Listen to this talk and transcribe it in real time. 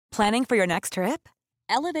Planning for your next trip?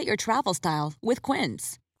 Elevate your travel style with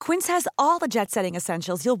Quince. Quince has all the jet-setting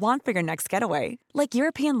essentials you'll want for your next getaway, like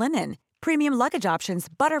European linen, premium luggage options,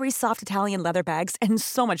 buttery soft Italian leather bags, and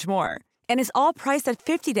so much more. And is all priced at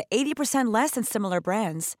 50 to 80% less than similar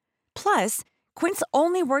brands. Plus, Quince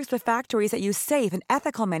only works with factories that use safe and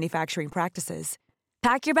ethical manufacturing practices.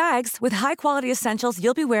 Pack your bags with high-quality essentials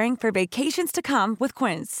you'll be wearing for vacations to come with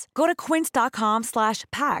Quince. Go to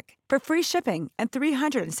quince.com/pack for free shipping and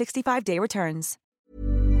 365-day returns.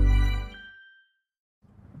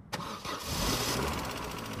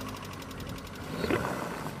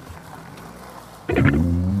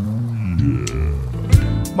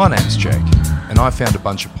 My name's Jake, and I found a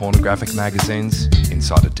bunch of pornographic magazines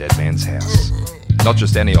inside a dead man's house. Not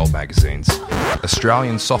just any old magazines,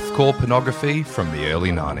 Australian softcore pornography from the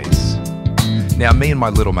early 90s. Now, me and my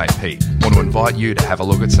little mate Pete want to invite you to have a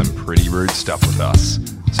look at some pretty rude stuff with us.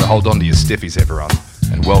 So hold on to your stiffies, everyone,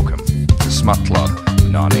 and welcome to Smut Club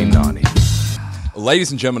 1990.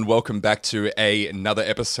 Ladies and gentlemen, welcome back to another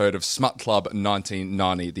episode of Smut Club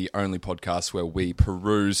 1990, the only podcast where we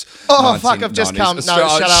peruse. Oh, fuck, I've just come. No,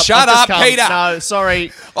 shut up. Shut up, Peter. No,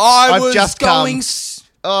 sorry. I've just going.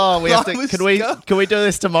 Oh, we have to. Can we do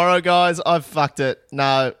this tomorrow, guys? I've fucked it.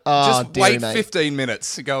 No. Oh, just wait me. 15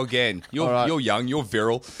 minutes. Go again. Right. You're young. You're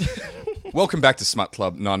virile. Welcome back to Smut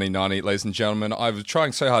Club 1990, ladies and gentlemen. I was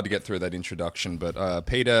trying so hard to get through that introduction, but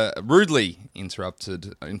Peter rudely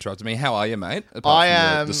interrupted me. How are you, mate? I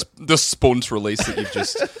am the Spunt release that you've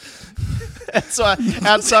just.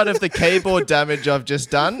 Outside of the keyboard damage I've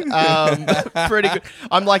just done, pretty good.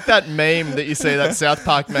 I'm like that meme that you see, that South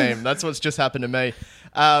Park meme. That's what's just happened to me.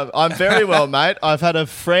 I'm very well, mate. I've had a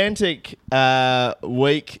frantic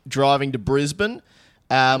week driving to Brisbane.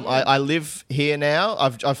 I live here now.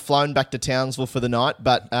 I've flown back to Townsville for the night,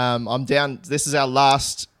 but I'm down. This is our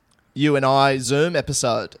last you and I Zoom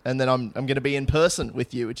episode, and then I'm going to be in person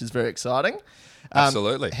with you, which is very exciting.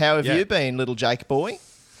 Absolutely. How have you been, little Jake boy?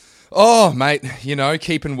 Oh, mate,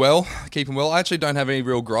 keeping well. I actually don't have any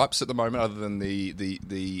real gripes at the moment, other than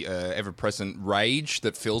the ever-present rage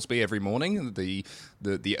that fills me every morning, the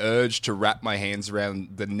urge to wrap my hands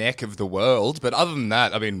around the neck of the world. But other than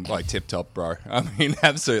that, I mean, like, tip-top, bro. I mean,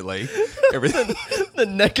 absolutely everything. The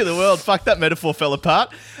neck of the world. Fuck, that metaphor fell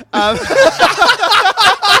apart.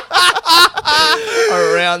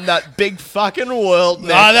 Around that big fucking world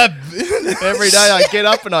neck. Every day I get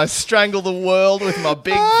up and I strangle the world with my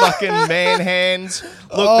big fucking man hands.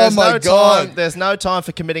 Look, there's no time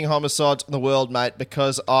for committing homicides in the world, mate,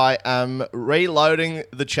 because I am reloading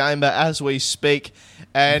the chamber as we speak.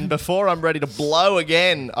 And before I'm ready to blow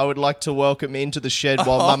again, I would like to welcome into the shed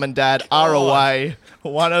while Mum and Dad are away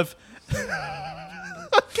one of...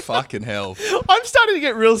 Fucking hell. I'm starting to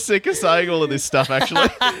get real sick of saying all of this stuff, actually.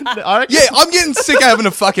 I'm getting sick of having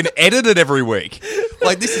to fucking edit it every week.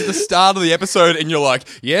 Like, this is the start of the episode, and you're like,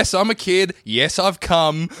 yes, I'm a kid. Yes, I've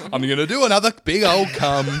come. I'm going to do another big old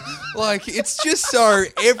cum. Like, it's just so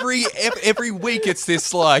every week it's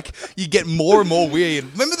this, like, you get more and more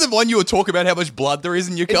weird. Remember the one you were talking about how much blood there is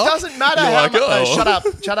in your cock? It doesn't matter. Shut up.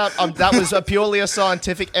 That was purely a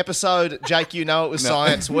scientific episode. Jake, you know it was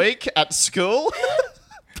Science Week at school.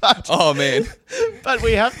 Oh, man. But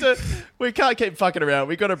we can't keep fucking around.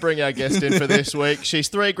 We've got to bring our guest in for this week. She's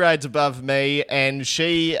 3 grades above me, and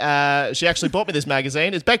she actually bought me this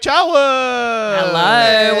magazine. It's Beck Charwood.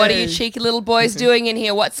 Hello. What are you cheeky little boys doing in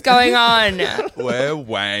here? What's going on? We're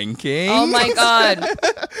wanking. Oh, my God.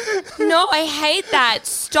 No, I hate that.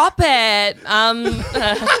 Stop it.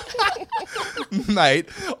 Mate,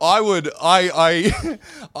 I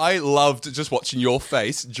loved just watching your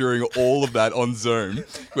face during all of that on Zoom,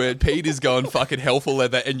 where Pete is going fucking hell for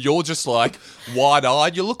leather, and you're just like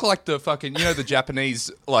wide-eyed. You look like the fucking, the Japanese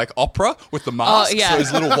like opera with the masks,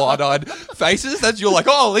 those little wide-eyed faces. You're like,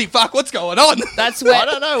 holy fuck, what's going on? That's where I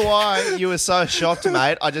don't know why you were so shocked,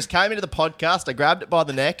 mate. I just came into the podcast, I grabbed it by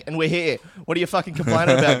the neck, and we're here. What are you fucking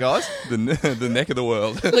complaining about, guys? The neck of the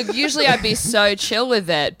world. Look, usually I'd be so chill with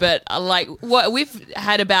it, but we've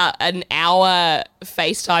had about an hour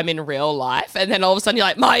FaceTime in real life, and then all of a sudden you're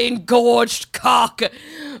like, my engorged cock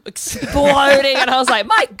exploding, and I was like,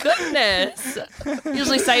 my goodness.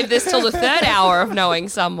 Usually save this till the 3rd hour of knowing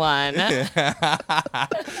someone. I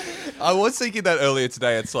was thinking that earlier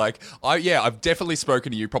today. It's like, I've definitely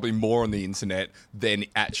spoken to you probably more on the internet than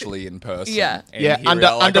actually in person. Yeah. And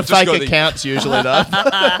under fake accounts usually, though.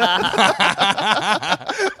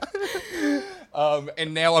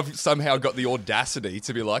 And now I've somehow got the audacity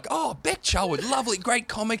to be like, oh, Beck Charwood, lovely, great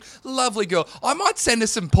comic, lovely girl. I might send her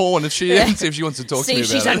some porn if she and see if she wants to talk to me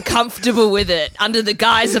See, about she's it. uncomfortable with it under the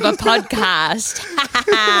guise of a podcast.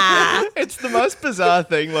 It's the most bizarre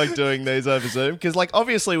thing, like doing these over Zoom, because like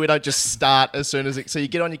obviously we don't just start as soon as so you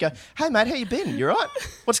get on, you go, hey mate, how you been? You right?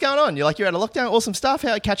 What's going on? You're like, you're out of lockdown, awesome stuff. How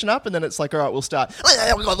are you catching up? And then it's like, all right, we'll start.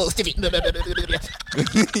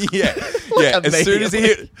 yeah.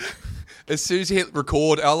 As soon as you hit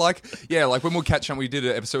record, I like when we'll catch up, we did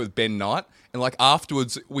an episode with Ben Knight, and like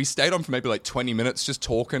afterwards we stayed on for maybe like 20 minutes just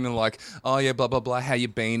talking and like, oh yeah, blah blah blah, how you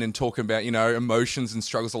been, and talking about, you know, emotions and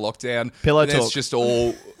struggles of lockdown. Pillow and talk. It's just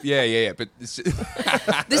all yeah. But it's,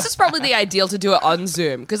 This is probably the ideal to do it on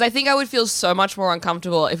Zoom, because I think I would feel so much more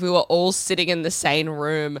uncomfortable if we were all sitting in the same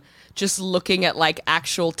room just looking at like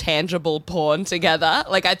actual tangible porn together.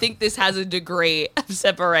 Like I think this has a degree of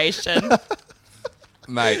separation.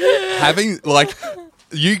 mate, having like.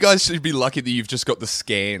 You guys should be lucky that you've just got the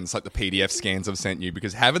scans, like the PDF scans I've sent you,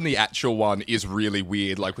 because having the actual one is really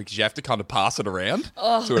weird, like because you have to kind of pass it around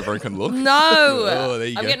so everyone can look. No, Oh, there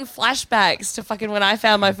you I'm go. getting flashbacks to fucking when I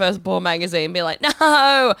found my first porn magazine. Be like, no,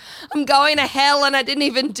 I'm going to hell and I didn't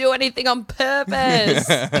even do anything on purpose.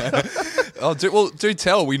 Oh, do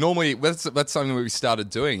tell. We normally that's something we started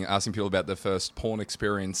doing, asking people about their first porn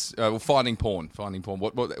experience. Finding porn.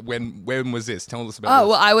 What? When was this? Tell us about. Oh,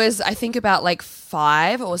 well, I think about like 5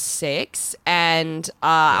 or 6, and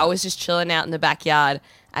I was just chilling out in the backyard,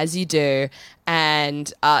 as you do,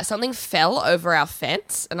 and something fell over our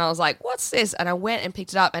fence, and I was like, what's this? And I went and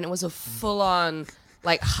picked it up, and it was a full-on,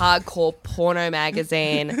 like, hardcore porno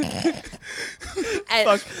magazine.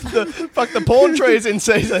 And Fuck the porn trees in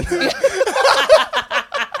season.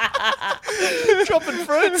 Dropping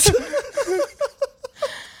fruits.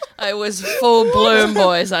 it was full bloom,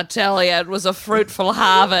 boys, I tell you. It was a fruitful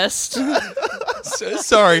harvest.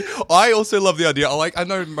 Sorry, I also love the idea. I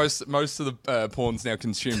know most of the porn's now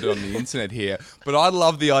consumed on the internet here, but I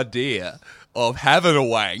love the idea of having a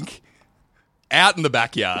wank out in the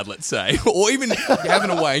backyard, let's say, or even having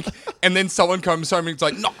a wank, and then someone comes home and it's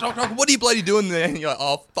like, knock, knock, knock, what are you bloody doing there? And you're like,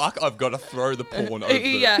 oh, fuck, I've got to throw the porn over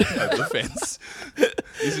the fence.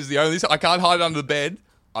 This is the only time. I can't hide it under the bed.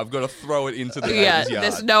 I've got to throw it into the neighbor's yard.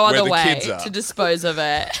 There's no other where the way kids are. to dispose of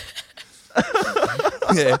it.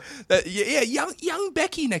 Young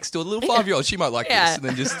Becky next door, the little 5-year-old, she might like this, and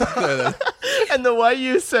then just And the way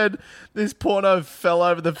you said this porno fell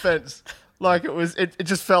over the fence, like it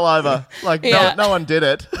just fell over. Like no one did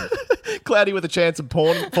it. Cloudy with a chance of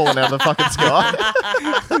porn falling out of the fucking sky.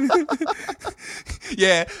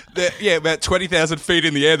 about 20,000 feet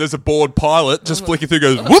in the air, there's a bored pilot just flicking through,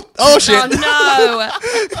 goes, whoop, oh shit. Oh, no.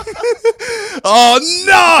 Oh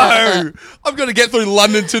no! I've got to get through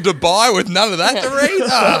London to Dubai with none of that to read.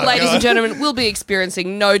 Oh, Ladies God. and gentlemen, we'll be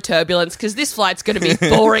experiencing no turbulence because this flight's going to be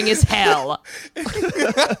boring as hell.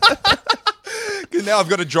 'Cause now I've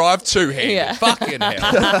got to drive two-handed. Yeah. Fucking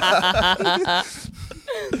hell.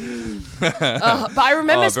 But I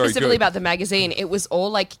remember very specifically good. about the magazine, it was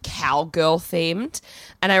all like cowgirl themed.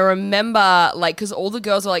 And I remember like, because all the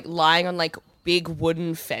girls were like lying on like big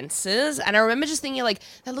wooden fences. And I remember just thinking like,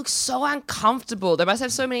 that looks so uncomfortable. They must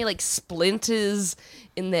have so many like splinters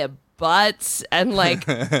in their butts. And like,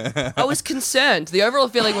 I was concerned. The overall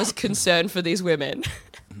feeling was concern for these women.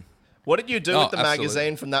 What did you do Oh, with the absolutely.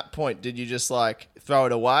 magazine from that point? Did you just like throw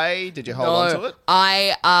it away? Did you hold on to it?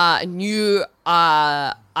 I knew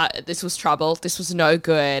this was trouble. This was no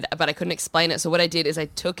good, but I couldn't explain it. So what I did is I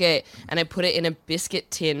took it and I put it in a biscuit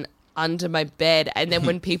tin under my bed, and then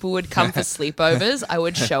when people would come for sleepovers, I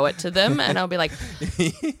would show it to them, and I'll be like,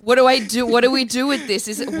 "What do I do? What do we do with this?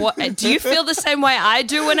 Is it what? Do you feel the same way I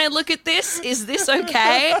do when I look at this? Is this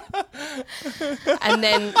okay?" And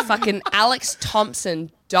then fucking Alex Thompson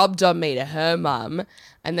dobbed on me to her mum,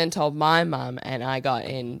 and then told my mum, and I got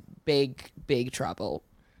in big trouble.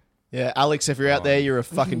 Yeah, Alex, if you're out there, you're a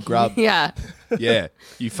fucking grub. Yeah. Yeah,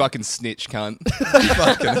 you fucking snitch, cunt.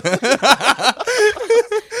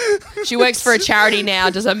 She works for a charity now,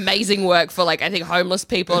 does amazing work for like I think homeless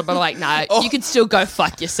people, but I'm like, no, you can still go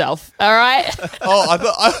fuck yourself. All right.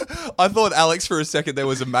 Oh, I thought Alex for a second there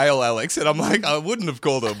was a male Alex, and I'm like, I wouldn't have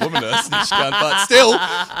called a woman a snitch cunt, but still,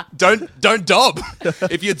 don't dob.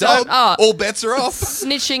 If you dob, all bets are off.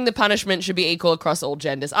 Snitching, the punishment should be equal across all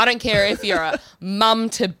genders. I don't care if you're a mum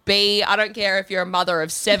to be. I don't care if you're a mother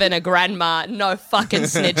of 7, a grandma. No fucking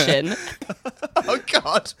snitching. Oh,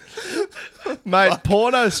 God. Mate,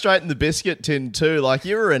 porno straight in the biscuit tin too. Like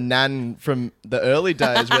you were a nan from the early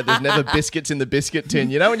days where there's never biscuits in the biscuit tin.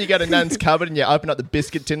 You know when you go to nan's cupboard and you open up the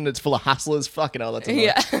biscuit tin and it's full of hustlers? Fucking hell, that's a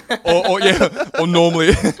lot. or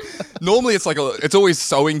normally it's like it's always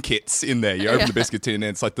sewing kits in there. You open the biscuit tin and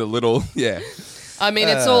it's like the little I mean,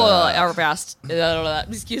 it's all about,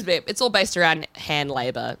 excuse me, it's all based around hand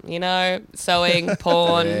labor, you know, sewing,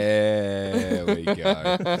 porn. There we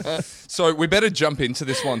go. So we better jump into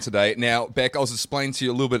this one today. Now, Beck, I was explaining to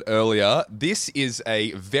you a little bit earlier, this is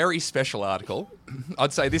a very special article.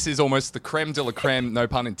 I'd say this is almost the creme de la creme, no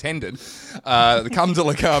pun intended, the cum de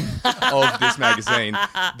la cum of this magazine.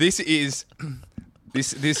 This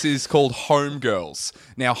is called Homegirls.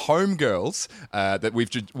 Now, Homegirls, that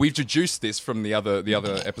we've deduced this from the other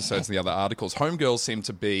episodes and the other articles. Homegirls seem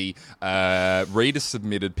to be reader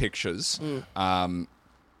submitted pictures,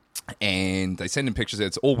 and they send in pictures.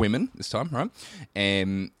 It's all women this time, right?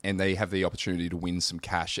 And they have the opportunity to win some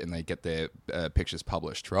cash, and they get their pictures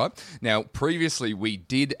published, right? Now, previously we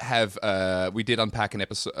did unpack an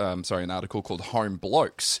article called Home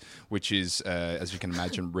Blokes, which is, as you can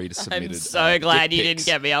imagine, reader submitted. I'm so glad you didn't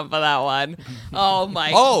get me on for that one. Oh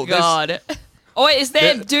my Oh, god! Oh wait, is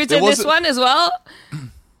there dudes in this one as well?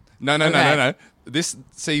 No.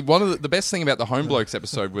 One of the best thing about the Home Blokes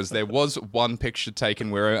episode was there was one picture taken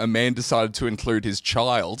where a man decided to include his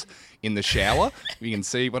child in the shower. You can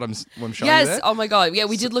see what I'm showing you there. Yes. Oh my god. Yeah,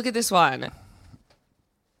 we did look at this one.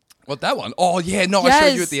 What, that one? Oh yeah, no, I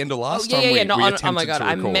showed you at the end of last time. Yeah. We attempted oh my god, to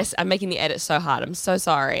record. I'm making the edit so hard. I'm so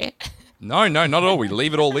sorry. No, not at all. We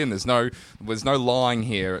leave it all in. There's no lying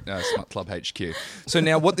here at Smut Club HQ. So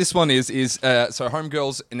now what this one is so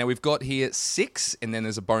Homegirls, now we've got here 6, and then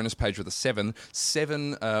there's a bonus page with a 7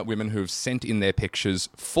 women who have sent in their pictures,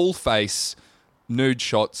 full face, nude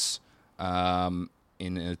shots, in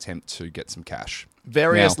an attempt to get some cash.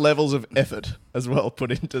 Various levels of effort as well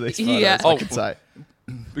put into these photos, I could say.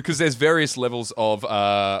 Because there's various levels of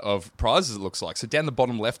prizes, it looks like. So down the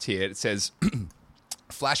bottom left here, it says...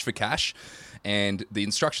 Flash for cash, and the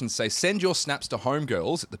instructions say send your snaps to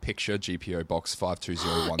Homegirls at the picture GPO box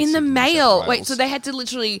 52016 in the mail. Wait, so they had to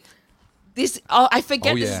literally I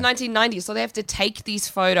forget this is 1990, so they have to take these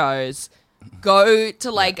photos, go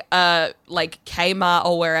to like Kmart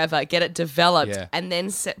or wherever, get it developed, and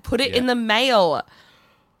then put it in the mail.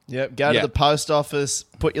 Yep, go to the post office,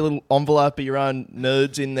 put your little envelope of your own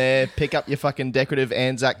nudes in there, pick up your fucking decorative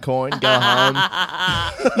Anzac coin, go home.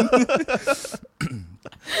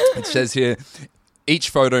 It says here, each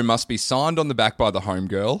photo must be signed on the back by the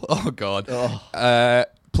homegirl. Oh, God.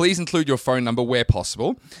 Please include your phone number where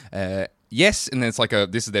possible. Yes, and then it's like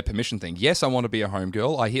this is their permission thing. Yes, I want to be a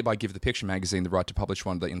homegirl. I hereby give the Picture magazine the right to publish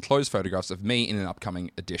one of the enclosed photographs of me in an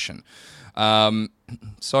upcoming edition.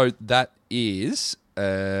 So that is...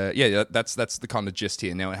 that's the kind of gist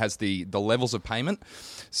here. Now, it has the levels of payment,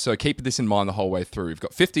 so keep this in mind the whole way through. We've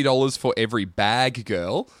got $50 for every bag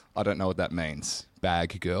girl. I don't know what that means.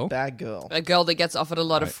 Bag girl. Bag girl. A girl that gets offered a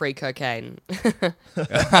lot of free cocaine.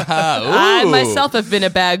 I myself have been a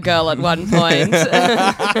bag girl at one point.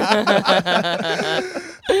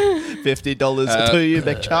 $50 to you,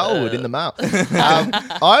 Beck Charlwood, in the mail.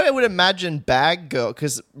 I would imagine bag girl,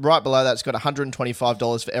 because right below that's got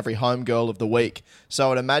 $125 for every home girl of the week.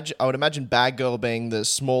 So I would imagine bag girl being the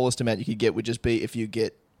smallest amount you could get would just be if you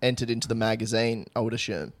get entered into the magazine, I would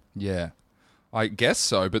assume. Yeah, I guess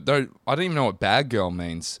so. But I don't even know what bag girl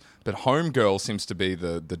means. But home girl seems to be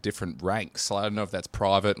the different ranks. I don't know if that's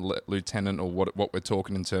private, lieutenant, or what we're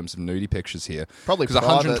talking in terms of nudie pictures here. Probably because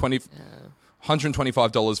private.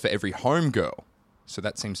 $125 for every home girl. So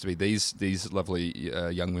that seems to be these lovely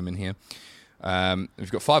young women here.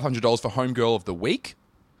 We've got $500 for home girl of the week,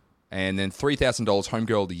 and then $3,000 home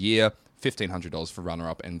girl of the year, $1,500 for runner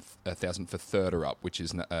up, and $1,000 for thirder up, which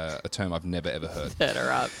is a term I've never ever heard.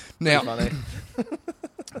 Thirder up. Now,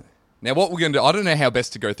 now what we're going to do, I don't know how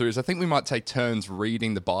best to go through this. I think we might take turns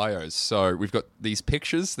reading the bios. So we've got these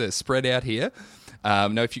pictures; they're spread out here.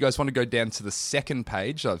 Now, if you guys want to go down to the second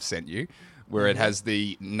page I've sent you, where it has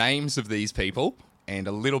the names of these people and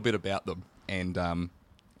a little bit about them, and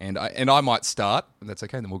I might start, and that's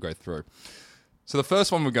okay. Then we'll go through. So the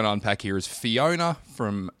first one we're going to unpack here is Fiona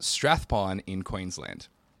from Strathpine in Queensland.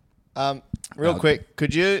 Real quick,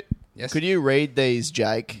 could you read these,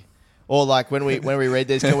 Jake? Or like when we read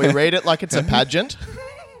these, can we read it like it's a pageant?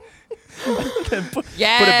 Put a bit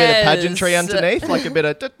of pageantry underneath, like a bit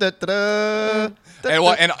of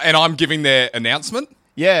and I'm giving their announcement.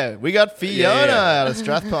 Yeah, we got Fiona out of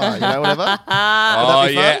Strathpine, whatever. Oh,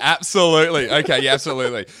 be fun? yeah, absolutely. Okay, yeah,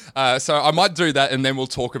 absolutely. So I might do that, and then we'll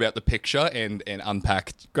talk about the picture and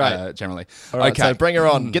unpack Great. generally. All right, okay. so bring her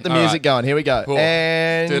on. Get the All music right. going. Here we go. Cool.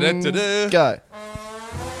 And Du-du-du-du. go.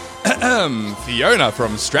 Fiona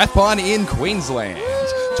from Strathpine in Queensland.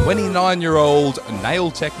 29-year-old nail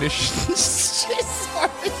technician.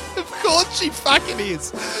 Sorry, of course she fucking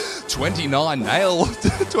is.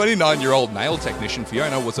 29-year-old nail technician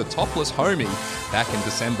Fiona was a topless homie back in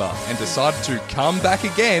December and decided to come back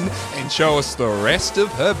again and show us the rest of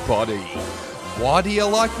her body. Why do you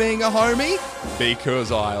like being a homie?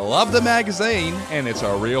 Because I love the magazine and it's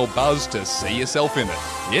a real buzz to see yourself in it.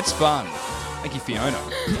 It's fun. Thank you, Fiona.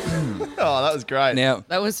 Oh, that was great. Now,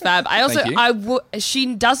 That was fab. I also, Thank you.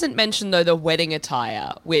 she doesn't mention though the wedding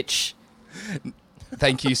attire, which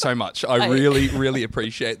thank you so much. I really, really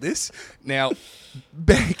appreciate this. Now,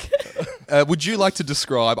 Beck, would you like to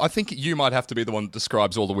describe? I think you might have to be the one that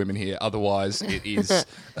describes all the women here. Otherwise, it is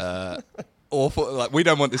awful. Like, we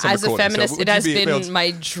don't want this on as a recording. feminist, would it you has be able been to-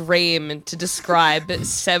 my dream to describe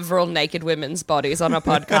several naked women's bodies on a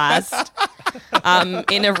podcast.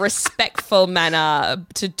 In a respectful manner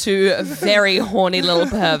to two very horny little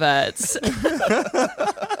perverts.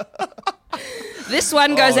 This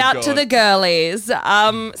one goes Oh, out to God. the girlies.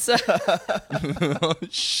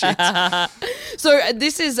 Shit. So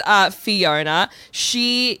this is Fiona.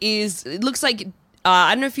 She is. It looks like.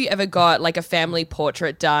 I don't know if you ever got like a family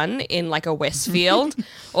portrait done in like a Westfield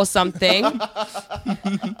or something,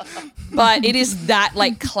 but it is that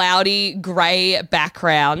like cloudy grey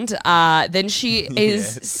background. Then she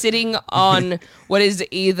is sitting on what is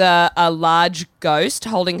either a large ghost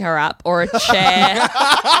holding her up or a chair.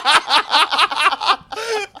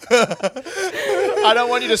 I don't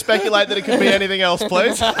want you to speculate that it could be anything else,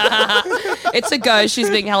 please. It's a ghost. She's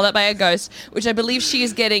being held up by a ghost, which I believe she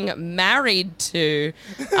is getting married to.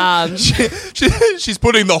 She's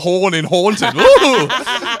putting the horn in haunted. Ooh.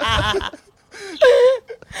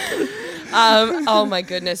 Oh my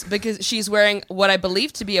goodness, because she's wearing what I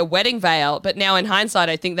believe to be a wedding veil, but now in hindsight,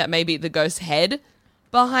 I think that may be the ghost's head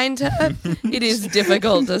behind her. It is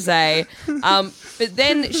difficult to say. But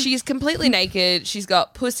then she's completely naked. She's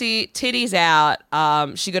got pussy, titties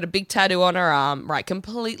out. She got a big tattoo on her arm, right?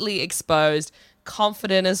 Completely exposed,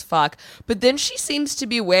 confident as fuck. But then she seems to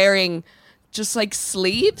be wearing just like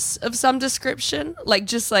sleeves of some description, like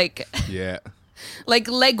just like Yeah. like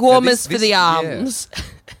leg warmers this- for the yeah. arms.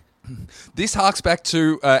 This harks back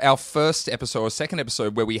to our first episode or second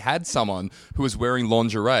episode where we had someone who was wearing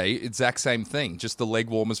lingerie. Exact same thing, just the leg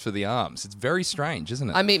warmers for the arms. It's very strange, isn't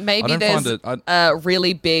it? I mean, maybe don't there's find it- a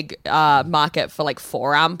really big market for like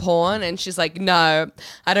forearm porn, and she's like, no,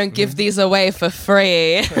 I don't give these away for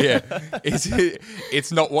free. yeah,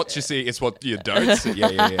 it's not what you see; it's what you don't see.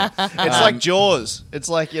 Yeah. It's like Jaws. It's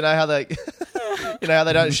like how they, how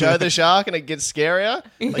they don't show the shark and it gets scarier.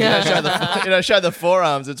 Like, you don't show the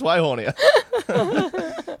forearms. It's way hornier.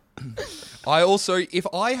 I also, if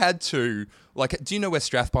I had to, like, do you know where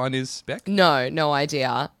Strathpine is, Beck? No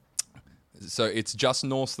idea. So it's just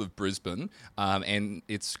north of Brisbane, and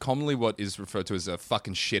it's commonly what is referred to as a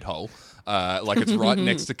fucking shithole. Like it's right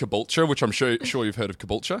next to Caboolture, which I'm sure you've heard of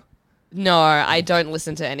Caboolture. No, I don't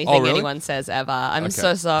listen to anything really? anyone says ever. I'm Okay.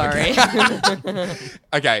 so sorry.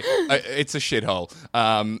 Okay, it's a shithole,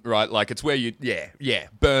 right? Like it's where you,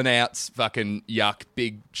 burnouts, fucking yuck,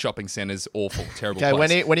 big shopping centres, awful, terrible. Okay,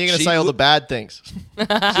 place. when are you going to say all the bad things?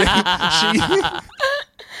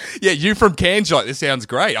 Yeah, you from Cairns, like, this sounds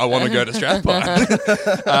great. I want to go to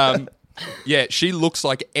Strathpine. Yeah, she looks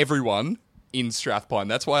like everyone in Strathpine.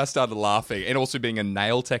 That's why I started laughing. And also being a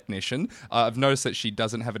nail technician, I've noticed that she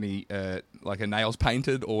doesn't have any, like, her nails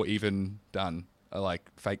painted or even done, like,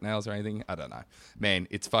 fake nails or anything. I don't know. Man,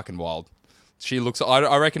 it's fucking wild. She looks,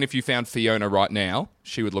 I reckon if you found Fiona right now,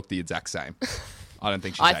 she would look the exact same. I don't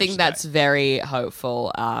think she's I think aged that's today. very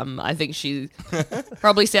hopeful. I think she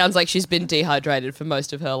probably sounds like she's been dehydrated for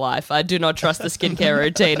most of her life. I do not trust the skincare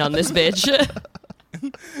routine on this bitch.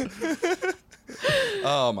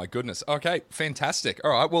 Oh my goodness. Okay, fantastic.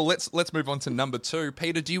 All right, well let's move on to number 2.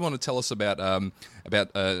 Peter, do you want to tell us about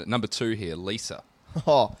number 2 here, Lisa?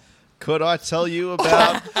 Oh, could I tell you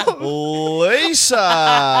about Lisa?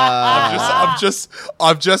 I've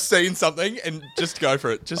just seen something, and just go for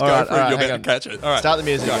it. Just All go right, for all it. right, You'll hang be able on. to catch it. All right. Start the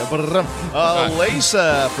music. Go.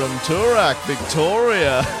 Lisa from Toorak,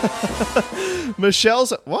 Victoria.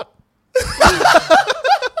 Michelle's what?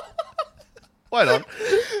 Wait on.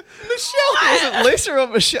 Michelle. Is it Lisa or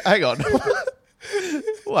Michelle? Hang on.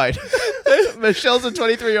 Wait. Michelle's a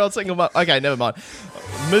 23-year-old single mom. Okay, never mind.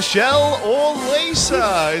 Michelle or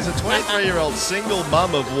Lisa is a 23-year-old single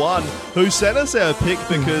mum of one who sent us our pic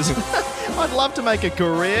because I'd love to make a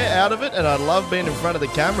career out of it and I'd love being in front of the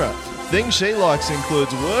camera. Things she likes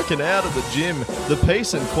includes working out at the gym, the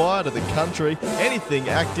peace and quiet of the country, anything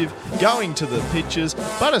active, going to the pictures,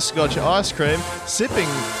 butterscotch ice cream, sipping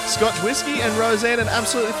Scotch whiskey, and Roseanne and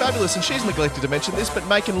absolutely fabulous. And she's neglected to mention this, but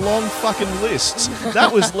making long fucking lists.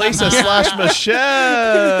 That was Lisa /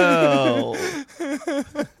 Michelle.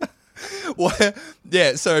 Well,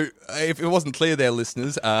 yeah, so if it wasn't clear there,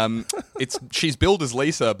 listeners, she's billed as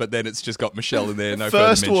Lisa, but then it's just got Michelle in there. No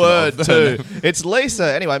First further word, mention of- too. It's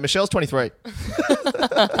Lisa. Anyway, Michelle's 23.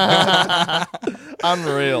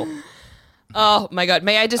 Unreal. Oh my God.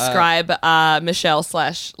 May I describe Michelle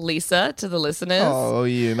 / Lisa to the listeners? Oh,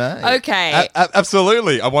 you may. Okay.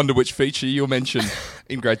 Absolutely. I wonder which feature you'll mention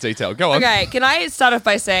in great detail. Go on. Okay. Can I start off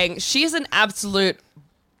by saying she's an absolute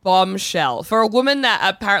bombshell for a woman that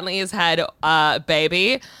apparently has had a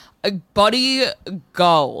baby. Body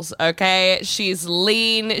goals, okay? She's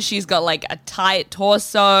lean. She's got like a tight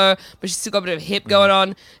torso, but she's still got a bit of hip going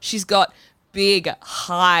on. She's got big,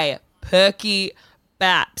 high, perky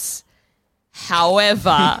baps.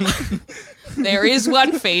 However, there is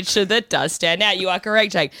one feature that does stand out. You are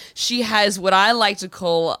correct, Jake. She has what I like to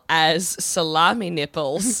call as salami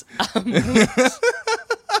nipples.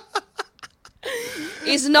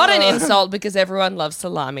 It's not an insult because everyone loves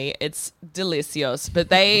salami. It's delicious, but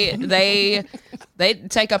they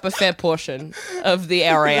take up a fair portion of the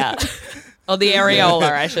area. Or the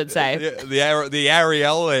areola, I should say. Yeah, the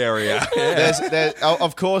areola area. Yeah. There's,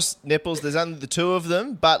 of course, nipples. There's only the two of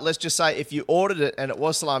them. But let's just say if you ordered it and it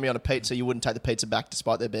was salami on a pizza, you wouldn't take the pizza back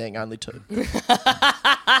despite there being only two.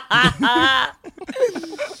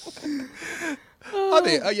 I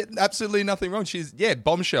think absolutely nothing wrong. She's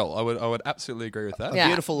bombshell. I would absolutely agree with that. Yeah.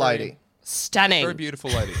 Beautiful lady. Stunning. Very beautiful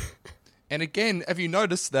lady. And again, have you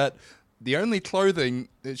noticed that the only clothing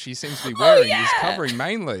that she seems to be wearing is covering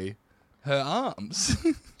mainly her arms?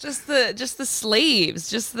 Just the sleeves.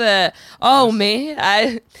 Just the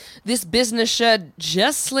this business shirt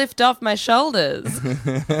just slipped off my shoulders.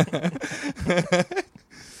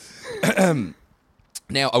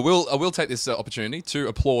 Now, I will take this opportunity to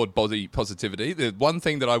applaud body positivity. The one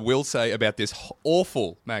thing that I will say about this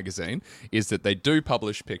awful magazine is that they do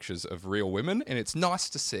publish pictures of real women, and it's nice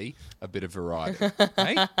to see a bit of variety.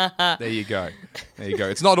 Hey? There you go. There you go.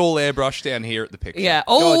 It's not all airbrush down here at the picture. Yeah. God,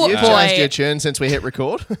 Oh you've boy. changed your tune since we hit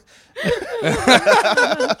record.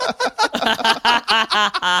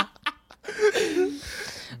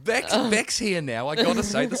 Beck's here now. I gotta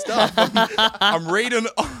say the stuff. I'm reading.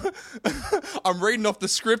 I'm reading off the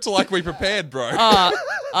script like we prepared, bro.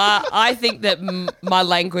 I think that my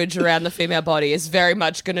language around the female body is very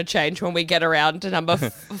much going to change when we get around to number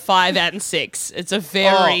 5 and 6. It's a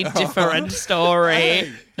very different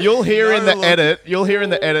story. You'll hear in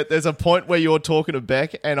the edit. There's a point where you're talking to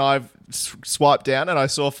Beck, and I've swiped down, and I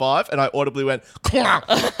saw 5, and I audibly went, "Clunk,"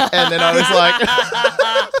 and then I was like,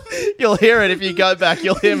 "You'll hear it if you go back.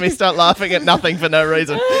 You'll hear me start laughing at nothing for no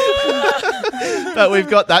reason." But we've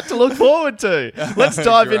got that to look forward to. Let's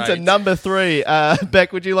dive into number 3.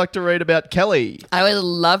 Beck, would you like to read about Kelly? I would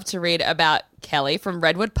love to read about Kelly from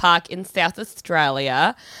Redwood Park in South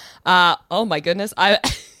Australia. Oh my goodness. I'm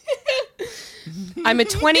a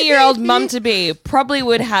 20-year-old mum-to-be. Probably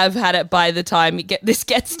would have had it by the time this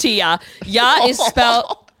gets to ya. Ya is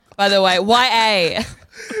spelled, by the way, Y-A.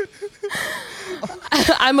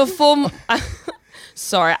 I'm a form...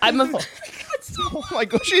 Sorry, I'm a... Oh my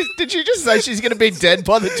gosh, did she just say she's going to be dead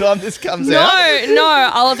by the time this comes out?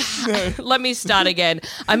 No, let me start again.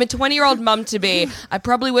 I'm a 20-year-old mum-to-be. I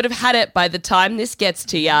probably would have had it by the time this gets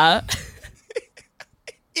to ya.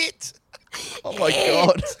 Oh my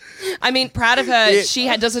God. I mean, proud of her. She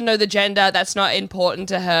doesn't know the gender. That's not important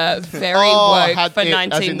to her. Very woke for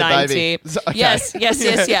 1990. Okay. Yes.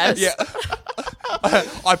 Yeah.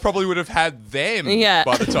 I probably would have had them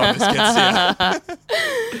by the time this gets here.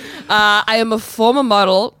 I am a former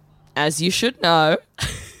model, as you should know.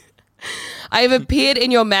 I have appeared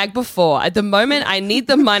in your mag before. At the moment, I need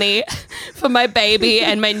the money for my baby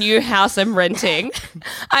and my new house I'm renting.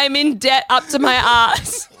 I'm in debt up to my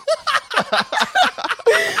ass.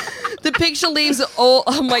 The picture leaves all...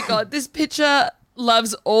 Oh, my God. This picture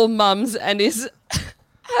loves all mums and is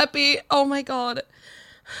happy. Oh, my God.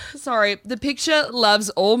 Sorry. The picture loves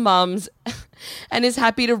all mums and is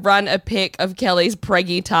happy to run a pic of Kelly's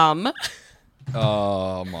preggy tum.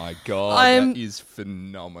 Oh, my God. That is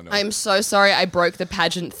phenomenal. I'm so sorry I broke the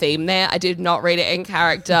pageant theme there. I did not read it in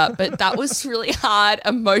character, but that was really hard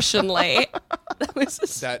emotionally.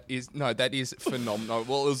 That is phenomenal.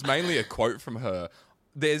 Well, it was mainly a quote from her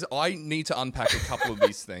I need to unpack a couple of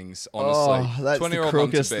these things, honestly. Oh, that's the 20-year-old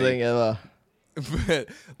mum to crookest be. thing ever. But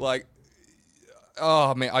like,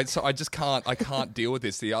 oh man, I just can't. I can't deal with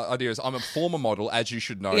this. The idea is, I'm a former model, as you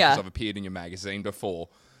should know, because Yeah. I've appeared in your magazine before.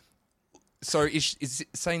 So is it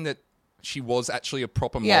saying that she was actually a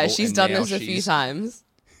proper model? Yeah, she's and done now this a few times.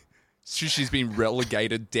 She's been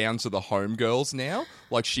relegated down to the homegirls now,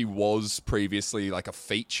 like she was previously like a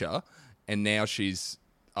feature, and now she's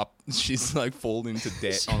up. She's like fallen into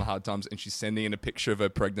debt on hard times, and she's sending in a picture of her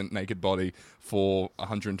pregnant naked body for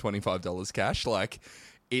 $125 cash. Like,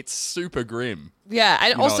 it's super grim. Yeah,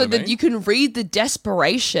 and know also what I that mean? you can read the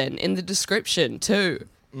desperation in the description too.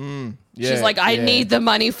 Yeah, She's like, I yeah. need the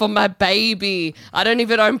money for my baby. I don't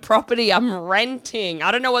even own property. I'm renting. I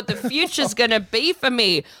don't know what the future's going to be for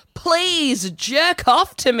me. Please jerk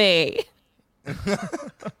off to me.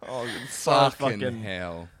 So Fucking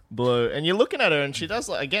hell. blue. And you're looking at her, and she does,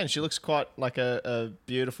 like, again, she looks quite like a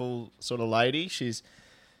beautiful sort of lady. She's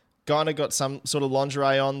kind of got some sort of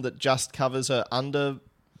lingerie on that just covers her under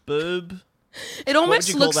boob. It almost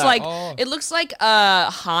you call looks that? like Oh. it looks like a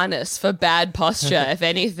harness for bad posture, if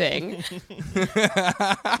anything.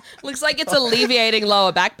 Looks like it's alleviating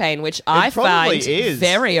lower back pain, which I probably find is.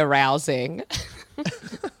 very arousing.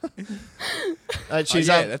 She's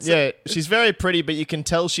yeah, that's she's very pretty, but you can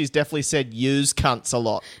tell she's definitely said "use cunts" a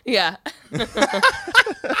lot. Yeah.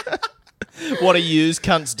 What are use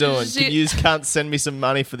cunts doing? She- Can use cunts send me some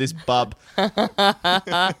money for this bub?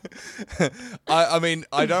 I mean,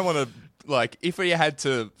 I don't want to, like, if we had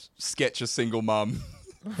to sketch a single mum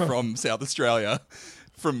from South Australia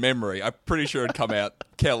from memory, I'm pretty sure it'd come out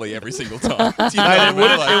Kelly every single time. Do you know what I Mate,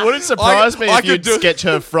 mean? Like, it wouldn't surprise me I if you'd could do- sketch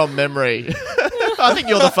her from memory. I think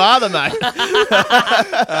you're the father, mate.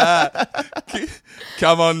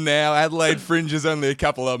 Come on now, Adelaide Fringe is only a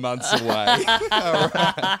couple of months away. All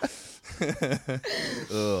right.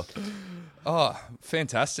 Ugh. Oh,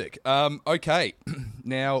 fantastic. Okay.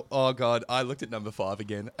 Now, oh God, I looked at number 5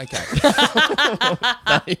 again. Okay.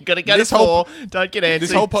 You got to go This to whole- 4. Don't get antsy.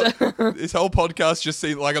 This whole podcast just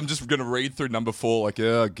seemed like I'm just going to read through number 4 like,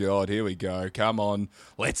 oh God, here we go. Come on.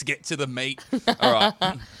 Let's get to the meat. All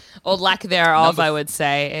right. Or lack thereof, Number- I would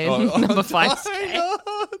say, in Oh, number 5.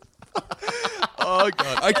 Oh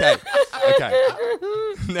God. Okay.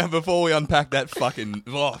 Now before we unpack that fucking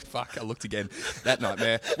I looked again. That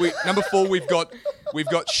nightmare. Number 4 we've got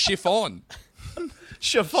chiffon.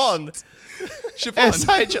 Chiffon. Chiffon.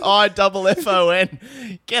 SHIFFON.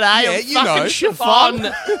 G'day, Yeah, I'm you fucking know.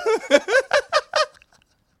 chiffon.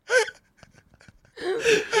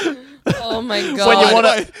 Oh my When god. you want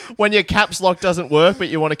to, when your caps lock doesn't work, but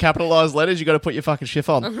you want to capitalize letters, you got to put your fucking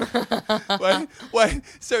chiffon. Wait.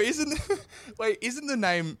 So isn't the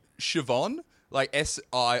name Siobhan like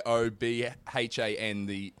SIOBHAN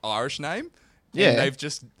the Irish name? Yeah. And they've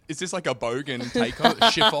just is this like a bogan take on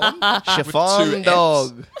it? Chiffon? Chiffon Fs.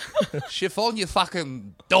 dog. Chiffon, you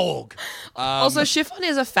fucking dog. Also, chiffon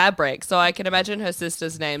is a fabric, so I can imagine her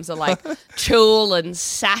sisters' names are like tulle and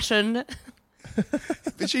satin.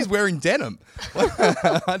 But she's wearing denim.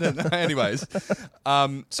 I don't know. Anyways,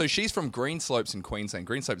 so she's from Greenslopes in Queensland.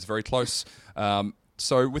 Greenslopes is very close.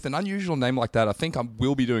 So with an unusual name like that, I think I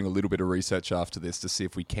will be doing a little bit of research after this to see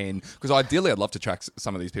if we can. Because ideally, I'd love to track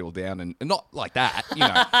some of these people down and not like that. You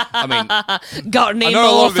know, I mean, Got any know a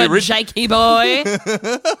lot more of the for orig- Jakey boy?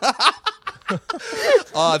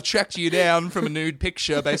 I've tracked you down from a nude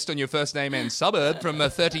picture based on your first name and suburb from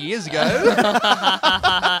 30 years ago.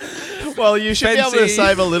 Well, you should be able to Fancy.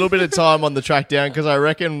 save a little bit of time on the track down because I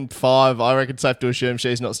reckon 5. I reckon it's safe to assume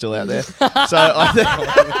she's not still out there. So I think.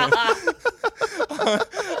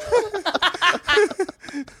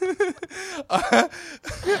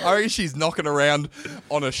 I reckon she's knocking around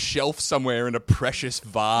on a shelf somewhere in a precious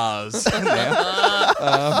vase.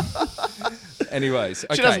 now. Anyways,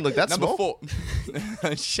 okay. doesn't look that number small.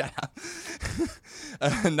 4. Shut up.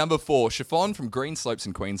 Number 4, Chiffon from Greenslopes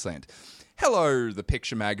in Queensland. Hello, The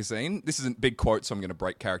Picture Magazine. This isn't big quote, so I'm going to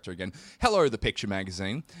break character again. Hello, The Picture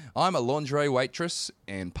Magazine. I'm a lingerie waitress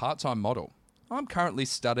and part-time model. I'm currently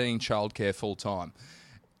studying childcare full-time.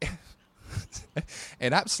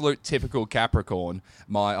 An absolute typical Capricorn,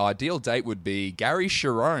 my ideal date would be Gary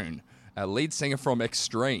Cherone, a lead singer from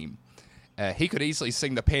Extreme. He could easily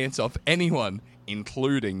sing the pants off anyone,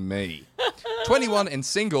 including me. 21 and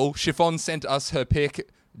single, Chiffon sent us her pic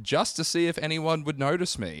just to see if anyone would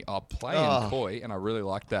notice me. I'll play and coy, and I really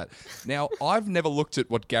like that. Now, I've never looked at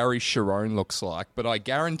what Gary Cherone looks like, but I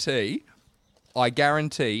guarantee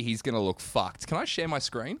he's going to look fucked. Can I share my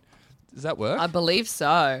screen? Does that work? I believe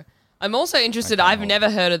so. I'm also interested. Okay, I've hold never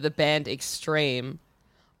heard of the band Extreme.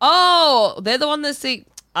 Oh, they're the one that sing.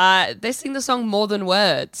 They sing the song More Than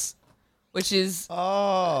Words, which is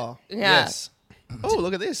Oh, Yeah. yes. Oh,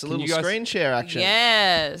 look at this. A little you guys- screen share action.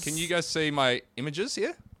 yes. Can you guys see my images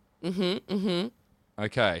here?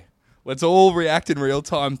 Okay. Let's all react in real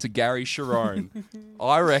time to Gary Sharon.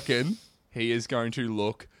 I reckon he is going to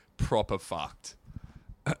look proper fucked.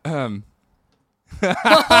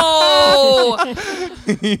 Oh,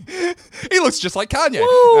 He looks just like Kanye.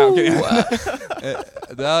 No, I'm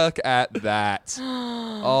kidding. Look at that.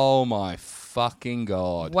 Oh my fucking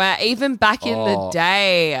God. wow! Even back in the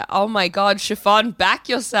day, oh my God, Chiffon, back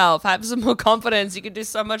yourself. Have some more confidence. You can do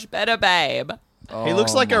so much better, babe. He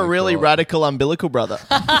looks like a my really God. radical umbilical brother.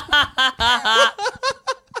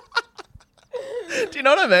 Do you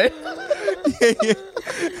know what I mean?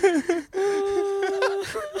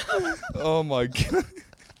 Oh my God.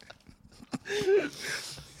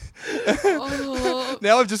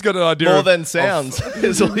 Now I've just got an idea. More of- than sounds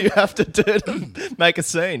is all you have to do to make a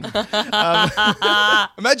scene.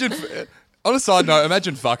 Imagine, on a side note,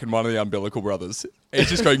 imagine fucking one of the umbilical brothers. He's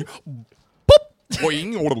just going, boop,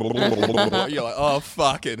 boing. You're like, oh,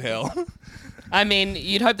 fucking hell. I mean,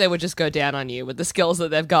 you'd hope they would just go down on you with the skills that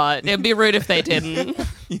they've got. It'd be rude if they didn't.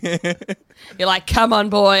 You're like, come on,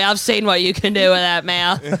 boy, I've seen what you can do with that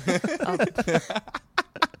mouth.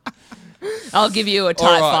 I'll give you a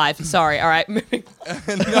type All right. 5. Sorry. All right. Moving.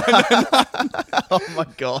 Oh my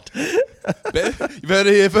God. You've heard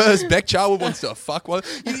it here first. Beck Charwood wants to fuck one.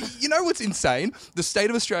 You know what's insane? The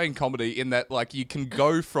state of Australian comedy in that, like, you can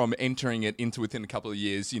go from entering it into within a couple of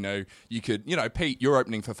years, you could, Pete, you're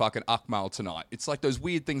opening for fucking Akmal tonight. It's like those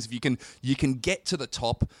weird things. If you can get to the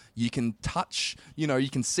top, you can touch, you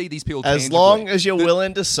can see these people As tangibly. long as you're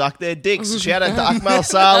willing to suck their dicks. Shout out to Akmal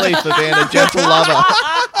Saleh for being a gentle lover.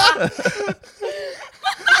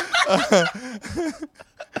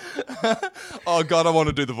 Oh, God, I want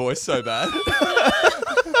to do the voice so bad.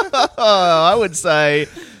 Oh, I would say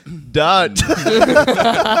don't.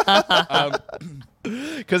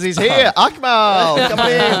 Because he's here. Akmal, come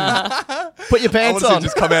in. Put your I pants want on. to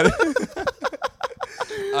just come out.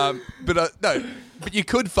 No, but you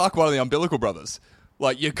could fuck one of the umbilical brothers.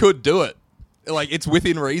 Like, you could do it. Like, it's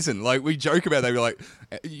within reason. Like, we joke about that. We're like,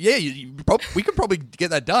 yeah, we could probably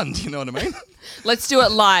get that done. Do you know what I mean? Let's do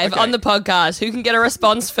it live Okay. on the podcast. Who can get a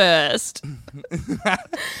response first?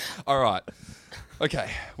 All right.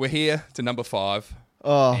 Okay, we're here to number 5.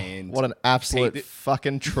 Oh, And what an absolute Pete-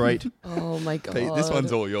 fucking treat. Oh my God. Pete, this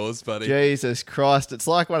one's all yours, buddy. Jesus Christ. It's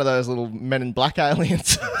like one of those little Men in Black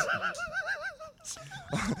aliens.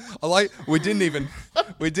 I like we didn't even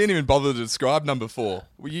bother to describe number 4.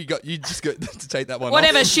 Well, you just got to take that one.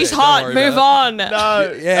 Whatever. off. She's Don't hot. worry Move about on.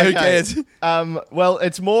 No. Yeah, who cares? Well,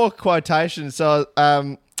 it's more quotation. So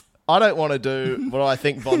I don't want to do what I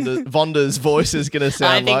think Vonda's voice is going to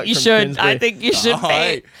sound I like. think you from should. Kingsbury. I think you should.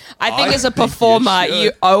 I- I think I as a think you performer, should.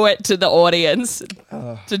 you owe it to the audience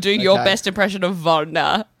to do your okay. best impression of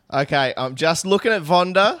Vonda. Okay, I'm just looking at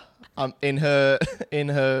Vonda. In her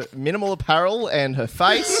minimal apparel and her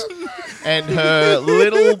face and her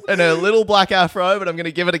little black afro, but I'm going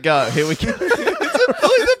to give it a go. Here we go.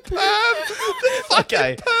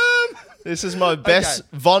 Okay. This is my best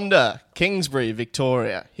Vonda, Kingsbury,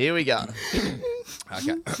 Victoria. Here we go.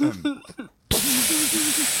 Okay.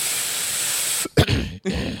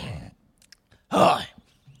 Hi,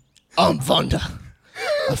 I'm Vonda,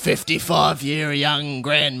 a 55-year young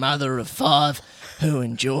grandmother of 5 who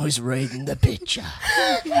enjoys reading the picture.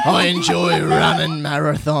 I enjoy running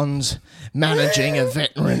marathons, managing a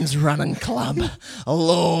veterans running club,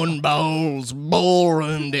 lawn bowls,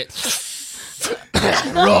 ballroom dits,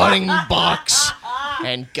 riding bikes,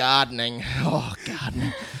 and gardening. Oh,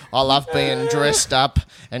 gardening. I love being dressed up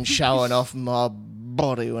and showing off my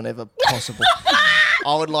body whenever possible.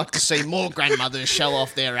 I would like to see more grandmothers show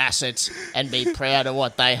off their assets and be proud of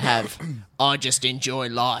what they have. I just enjoy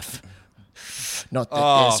life. Not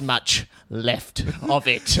that there's much left of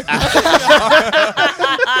it.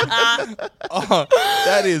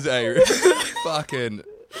 That is a fucking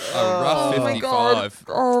rough 55.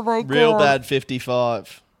 Oh my God. Real bad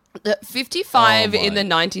 55. 55 Oh my. in the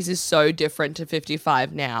 90s is so different to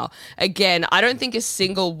 55 now. Again, I don't think a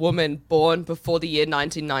single woman born before the year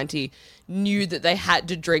 1990 knew that they had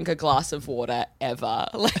to drink a glass of water ever.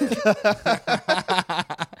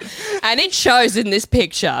 And it shows in this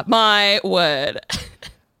picture. My word.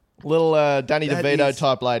 Little Danny That DeVito is-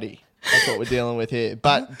 type lady. That's what we're dealing with here.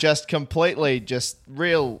 But just completely, just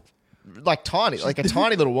real, like tiny, like a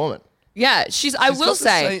tiny little woman. Yeah, I will got the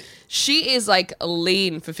say, same- she is like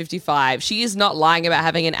lean for 55. She is not lying about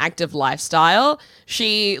having an active lifestyle.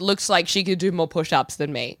 She looks like she could do more push-ups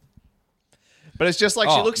than me. But it's just like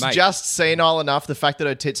she Oh, looks mate. just senile enough. The fact that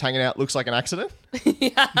her tits hanging out looks like an accident.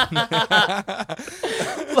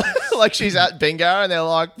 Like she's at bingo and they're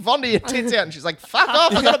like, Vonda, your tits out. And she's like, fuck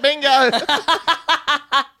off, I got a bingo.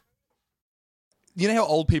 You know how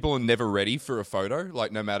old people are never ready for a photo?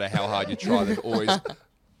 Like, no matter how hard you try, they're always...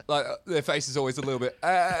 Like, their face is always a little bit...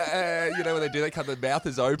 you know, when they do that, their mouth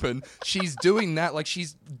is open. She's doing that. Like,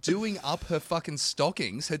 she's doing up her fucking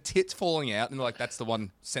stockings. Her tits falling out. And they're like, that's the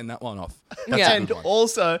one. Send that one off. That's Yeah. a And good one.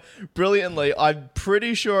 also, brilliantly, I'm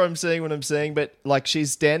pretty sure I'm seeing what I'm seeing, but like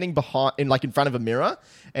she's standing behind, in front of a mirror,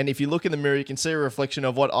 and if you look in the mirror, you can see a reflection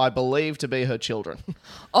of what I believe to be her children.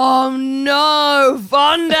 Oh no,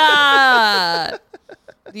 Vonda!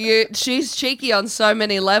 She's cheeky on so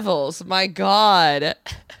many levels. My God.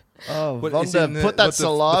 Oh, What, is in Vonda, the- put that what, the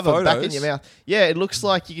saliva back in photos? your mouth. Yeah, it looks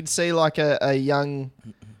like you can see like a young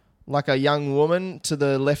woman to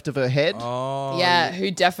the left of her head. Oh, Yeah, who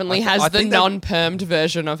definitely has I the think that- non-permed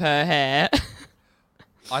version of her hair.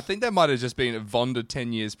 I think that might have just been Vonda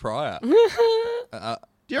 10 years prior. Do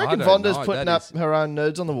you reckon I don't Vonda's know, putting that up is- her own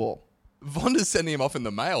nudes on the wall? Vonda's sending him off in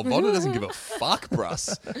the mail. Vonda doesn't give a fuck,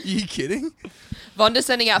 bruss. Are you kidding? Vonda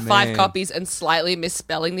sending out 5 Man. copies and slightly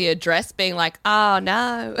misspelling the address, being like, oh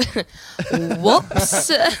no.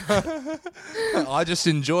 Whoops. I just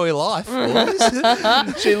enjoy life,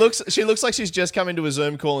 boys. She looks like she's just come into a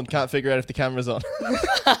Zoom call and can't figure out if the camera's on.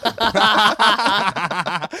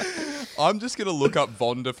 I'm just going to look up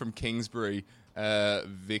Vonda from Kingsbury,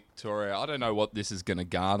 Victoria. I don't know what this is going to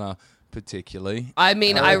garner particularly. I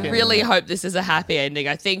mean, I reckon- really hope this is a happy ending.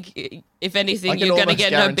 I think, if anything, I can you're going to almost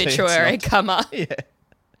get an guarantee it's obituary not. come up. Yeah.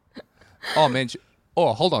 Oh, man.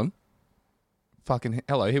 Oh, hold on. Fucking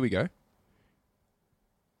hello. Here we go.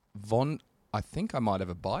 I think I might have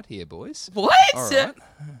a bite here, boys. What? All right.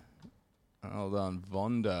 Hold on.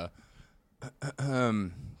 Vonda.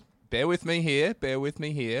 Bear with me here.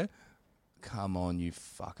 Come on, you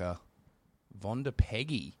fucker. Vonda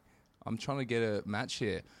Peggy. I'm trying to get a match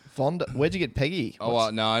here. Vonda, where'd you get Peggy? Oh,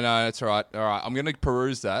 no, that's all right. All right, I'm going to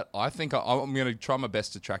peruse that. I think I'm going to try my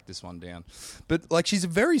best to track this one down. But, like, she's a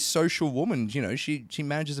very social woman. You know, she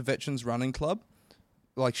manages a veterans running club.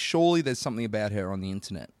 Like, surely there's something about her on the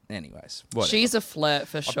internet. Anyways, whatever. She's a flirt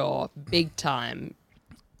for sure. Big time.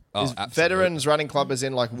 Oh, Is absolutely. veterans running club as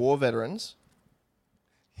in like war veterans?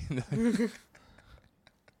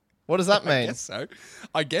 What does that mean?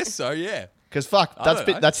 I guess so, yeah. Because fuck, don't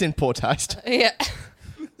know. that's in poor taste. Yeah.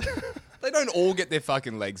 They don't all get their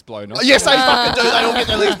fucking legs blown off. Yes, they fucking do. They all get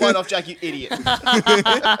their legs blown off, Jack, you idiot.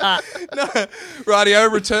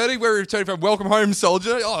 Rightio, we're returning from Welcome Home,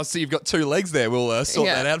 Soldier. Oh, so you've got 2 legs there. We'll sort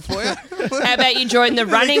Yeah. that out for you. How about you join the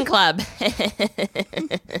running club?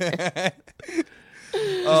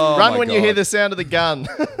 Oh, Run my when you God. hear the sound of the gun.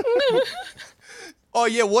 Oh,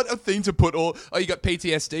 yeah, what a thing to put all... Oh, you got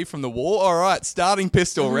PTSD from the war? All right, starting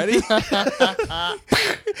pistol, ready?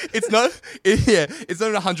 It's not a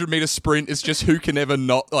 100-meter sprint. It's just who can ever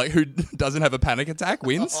not... Like, who doesn't have a panic attack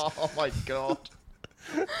wins. Oh my god.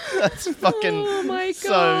 That's fucking Oh my so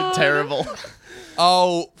God. terrible.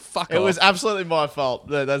 Oh, fuck It off. was absolutely my fault.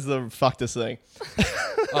 That's the fuckedest thing.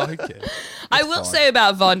 Oh, who cares? I will say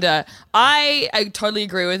about Vonda, I totally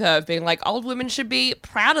agree with her of being like, old women should be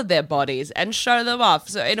proud of their bodies and show them off.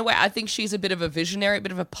 So in a way, I think she's a bit of a visionary, a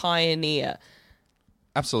bit of a pioneer.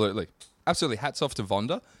 Absolutely. Absolutely. Hats off to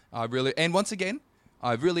Vonda. And once again,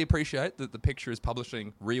 I really appreciate that the picture is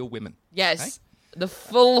publishing real women. Yes. The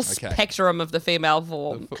full spectrum of the female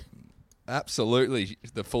form. Absolutely.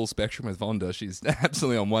 The full spectrum with Vonda. She's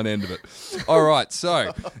absolutely on one end of it. All right.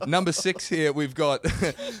 So, number 6 here, we've got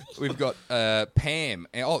Pam.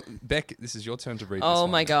 Oh, Beck, this is your turn to read this Oh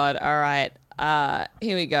one. my God. All right.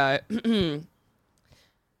 Here we go.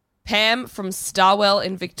 Pam from Starwell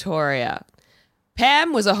in Victoria.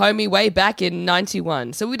 Pam was a homie way back in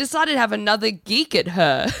 91, so we decided to have another geek at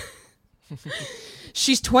her.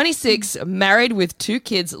 She's 26, married with 2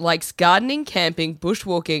 kids, likes gardening, camping,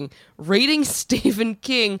 bushwalking, reading Stephen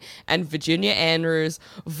King and Virginia Andrews,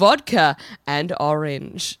 vodka and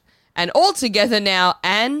orange. And all together now,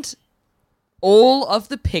 and all of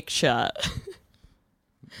the picture.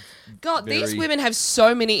 God, these Very- women have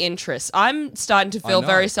so many interests. I'm starting to feel know.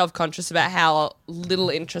 very self-conscious about how little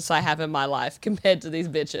interests I have in my life compared to these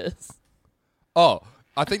bitches. Oh,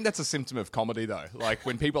 I think that's a symptom of comedy, though. Like,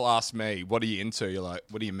 when people ask me, what are you into? You're like,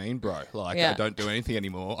 what do you mean, bro? Like, Yeah. I don't do anything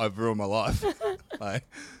anymore. I've ruined my life.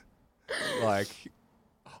 like,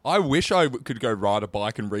 I wish I could go ride a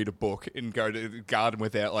bike and read a book and go to the garden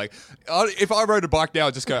without if I rode a bike now,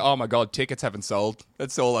 I'd just go, oh my God, tickets haven't sold.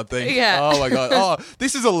 That's all I think. Yeah. Oh my God. Oh,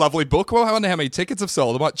 this is a lovely book. Well, I wonder how many tickets have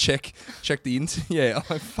sold. I might check the Yeah.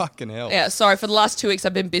 Oh, fucking hell. Yeah, sorry, for the last 2 weeks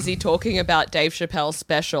I've been busy talking about Dave Chappelle's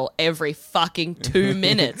special every fucking 2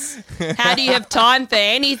 minutes. How do you have time for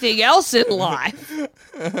anything else in life?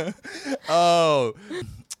 Oh.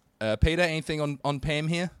 Peter, anything on Pam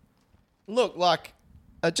here? Look, like,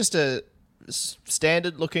 just a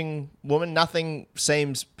standard-looking woman. Nothing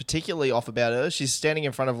seems particularly off about her. She's standing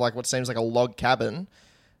in front of, like, what seems like a log cabin.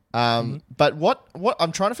 But what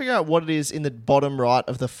I'm trying to figure out what it is in the bottom right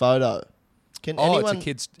of the photo. Can anyone... It's a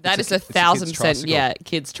kid's... That is it's a 1,000%, tricycle. yeah,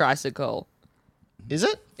 kid's tricycle. Is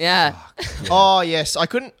it? Yeah. Oh, yes. I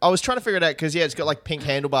was trying to figure it out because, yeah, it's got, like, pink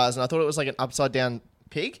handlebars, and I thought it was, like, an upside-down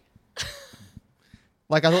pig.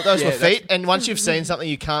 Like, I thought those were feet, and once you've seen something,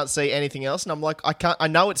 you can't see anything else, and I'm like, I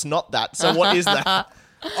know it's not that, so what is that?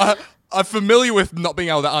 I'm familiar with not being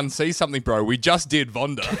able to unsee something, bro. We just did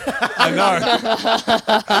Vonda. I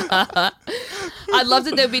know. I'd love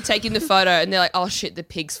that they'll be taking the photo and they're like, oh shit, the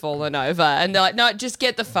pig's fallen over. And they're like, no, just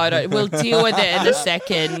get the photo. We'll deal with it in a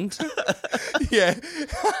second. Yeah.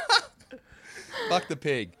 Fuck the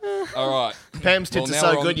pig. All right. Pam's tits Well, are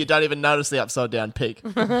now so we're good on- you don't even notice the upside-down pig.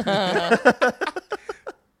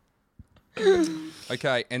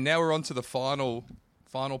 Okay, and now we're on to the final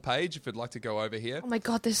page, if you'd like to go over here. Oh my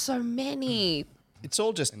God, there's so many. It's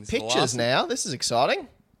all just this is the pictures last one. now. This is exciting.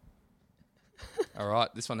 All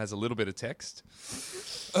right, this one has a little bit of text.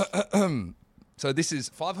 So this is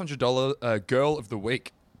 $500 Girl of the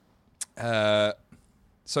Week.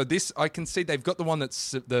 So this, I can see they've got the one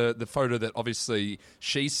that's the photo that obviously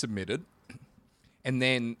she submitted. And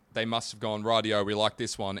then they must have gone, rightio, we like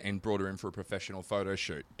this one, and brought her in for a professional photo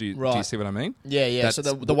shoot. Do you Right. see what I mean? Yeah, yeah. That's So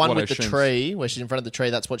the one what I with the assume. tree, where she's in front of the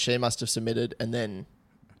tree, that's what she must have submitted, and then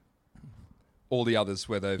All the others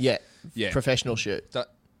where they've professional shoot.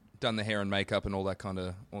 done the hair and makeup and all that kind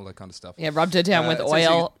of stuff. Yeah, rubbed it down with it says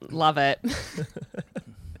oil. Love it.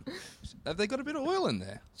 Have they got a bit of oil in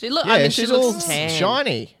there? She look. Yeah, I mean, she's she all looks tan.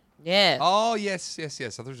 shiny. Yeah. Oh, yes. I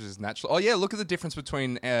thought it was just natural. Oh, yeah, look at the difference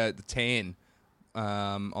between the tan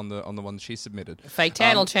on the one that she submitted. Fake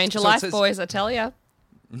tan will change your so it life, says- boys. I tell you.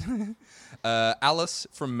 Alice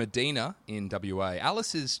from Medina in WA.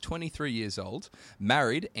 Alice is 23 years old,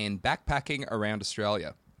 married, and backpacking around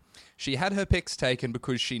Australia. She had her pics taken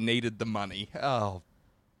because she needed the money. Oh,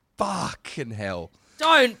 fucking hell.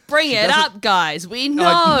 Don't bring it doesn't- up, guys. We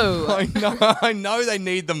know. I know they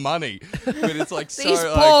need the money, but it's like so. These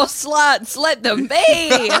like, poor sluts, let them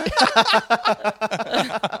be.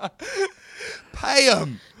 pay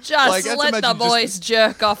them. Just let the boys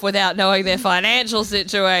jerk off without knowing their financial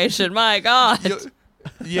situation. My God.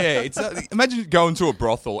 Yeah, it's imagine going to a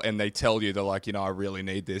brothel and they tell you, they're like, I really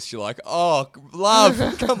need this. You're like, oh, love,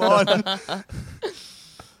 come on.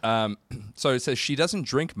 So it says she doesn't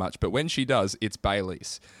drink much, but when she does, it's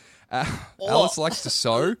Bailey's. Alice likes to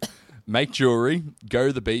sew, make jewelry, go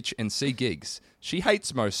to the beach, and see gigs. She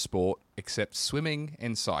hates most sport except swimming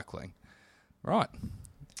and cycling. Right.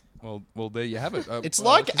 Well, there you have it. It's it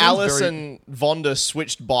like sounds Alice very- and Vonda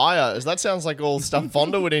switched bios. That sounds like all stuff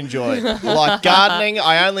Vonda would enjoy. I like gardening.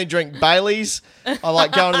 I only drink Baileys. I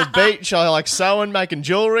like going to the beach. I like sewing, making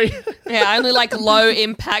jewelry. Yeah, I only like low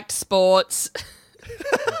impact sports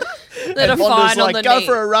that are And Vonda's fine on like, the go knee.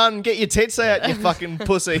 for a run, get your tits out, you fucking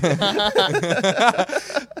pussy.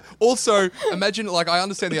 Also, imagine, I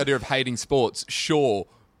understand the idea of hating sports, sure,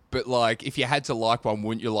 but, if you had to like one,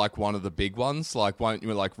 wouldn't you like one of the big ones? Won't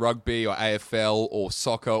you like rugby or AFL or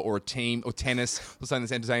soccer or a team or tennis or something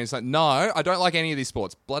that's entertaining? It's like, no, I don't like any of these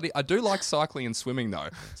sports. Bloody, I do like cycling and swimming, though.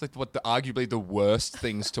 It's arguably the worst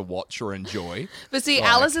things to watch or enjoy. But see,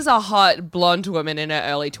 Alice is a hot blonde woman in her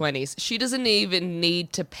early 20s. She doesn't even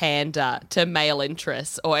need to pander to male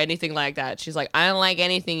interests or anything like that. She's like, I don't like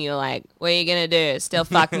anything you like. What are you going to do? Still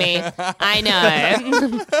fuck me? I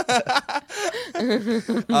know.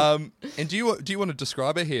 And do you want to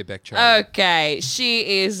describe her here, Beck Charlie? Okay,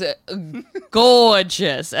 she is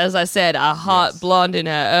gorgeous. As I said, a hot blonde in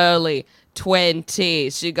her early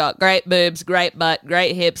 20s. She got great boobs, great butt,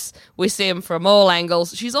 great hips. We see them from all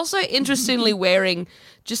angles. She's also interestingly wearing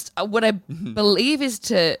just what I believe is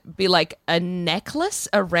to be like a necklace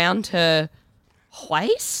around her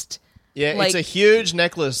waist. Yeah, Like- it's a huge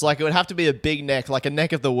necklace. It would have to be a big neck, like a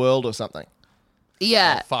neck of the world or something.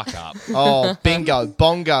 Yeah. Fuck up. Oh, bingo,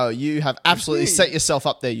 bongo. You have absolutely set yourself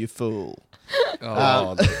up there, you fool.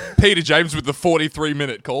 Peter James with the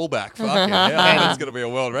 43-minute callback. Fucking hell, that's going to be a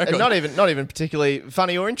world record. And not even particularly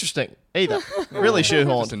funny or interesting either. Really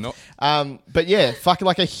shoehorned. But yeah, fucking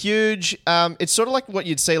like a huge. It's sort of like what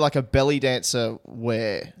you'd see like a belly dancer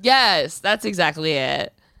wear. Yes, that's exactly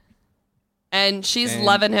it. And she's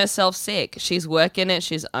loving herself sick. She's working it.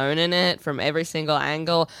 She's owning it from every single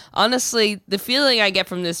angle. Honestly, the feeling I get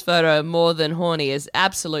from this photo more than horny is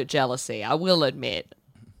absolute jealousy. I will admit.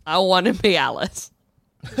 I want to be Alice.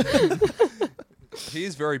 He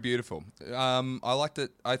is very beautiful. I liked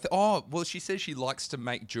it. She says she likes to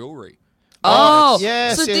make jewelry. Oh,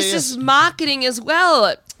 yes, so this is marketing as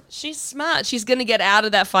well. She's smart. She's going to get out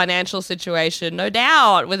of that financial situation, no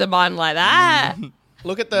doubt, with a mind like that.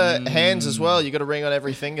 Look at the hands as well. You got a ring on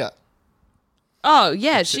every finger. Oh,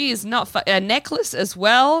 yeah, she is not... a necklace as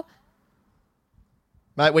well.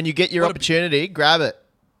 Mate, when you get your opportunity, grab it.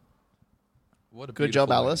 What a Good job,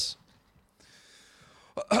 beautiful Alice.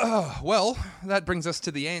 Well, that brings us to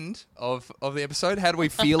the end of the episode. How do we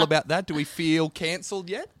feel about that? Do we feel cancelled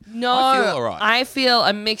yet? No, I feel all right. I feel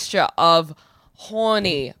a mixture of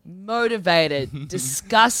horny, motivated,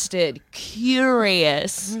 disgusted,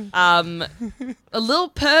 curious, a little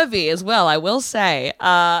pervy as well, I will say.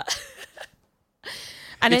 And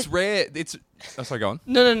it's rare. Sorry, go on.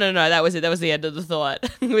 No. That was it. That was the end of the thought.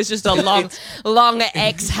 It was just a long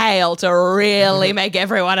exhale to really make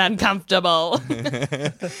everyone uncomfortable.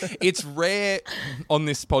 It's rare on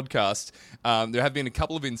this podcast. There have been a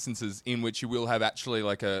couple of instances in which you will have actually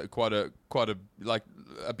like quite a like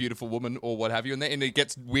a beautiful woman or what have you, and it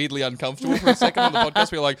gets weirdly uncomfortable for a second on the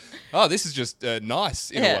podcast. We're like, oh, this is just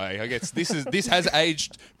nice in a way. I guess this has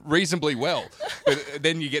aged reasonably well. But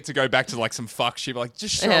then you get to go back to like some fuck shit, like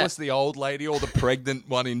just show us the old lady or the pregnant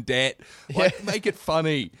one in debt, like make it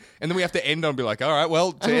funny. And then we have to end on be like, all right,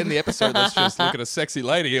 well, to end the episode, let's just look at a sexy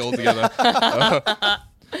lady all together.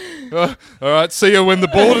 All right, see you when the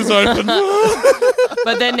border's open.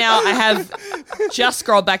 But then now I have just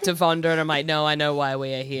scrolled back to Vonda and I'm like, no, I know why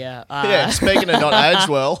we are here. Speaking of not aged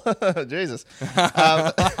well, Jesus.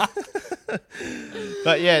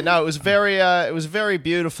 But yeah, no, it was a very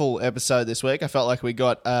beautiful episode this week. I felt like we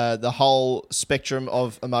got the whole spectrum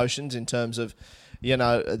of emotions in terms of, you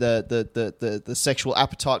know, the sexual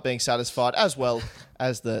appetite being satisfied as well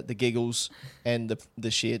as the giggles and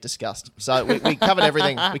the sheer disgust. So we covered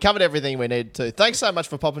everything. We covered everything we needed to. Thanks so much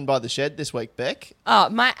for popping by the shed this week, Beck. Oh,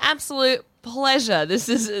 my absolute pleasure. This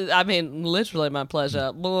is, I mean, literally my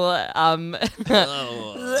pleasure.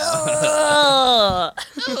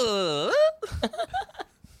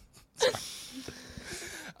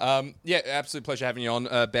 Yeah, absolute pleasure having you on,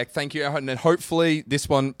 Beck. Thank you. And then hopefully this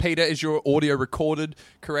one, Peter, is your audio recorded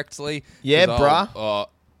correctly? Yeah, bruh.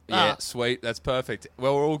 Yeah, sweet. That's perfect.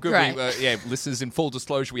 Well, we're all good. Listeners, in full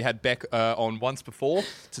disclosure, we had Beck on once before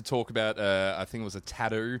to talk about, I think it was a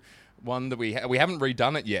tattoo one that we haven't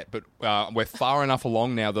redone it yet, but we're far enough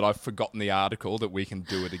along now that I've forgotten the article that we can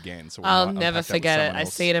do it again. So I'll never forget it. I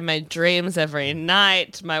see it in my dreams every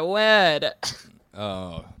night. My word.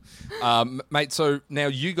 Oh. Mate, so now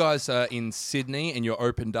you guys are in Sydney and you're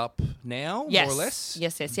opened up now, yes. more or less?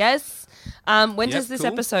 Yes. When does this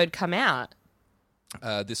episode come out?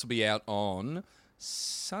 This will be out on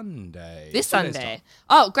Sunday. This Sunday.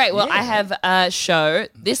 Oh, great. Well, I have a show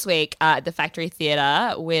this week at the Factory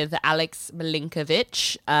Theatre with Alex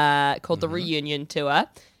Milinkovic called The Reunion Tour.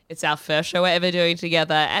 It's our first show we're ever doing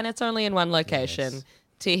together, and it's only in one location. Yes.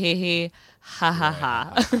 Tee-hee-hee. Ha ha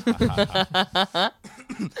ha.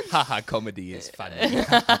 Ha ha, comedy is funny. You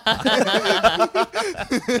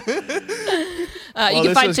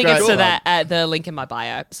can find tickets to that at the link in my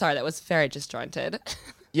bio. Sorry, that was very disjointed.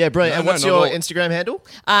 Yeah, brilliant. And what's your Instagram handle?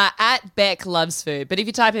 At Beck Loves Food. But if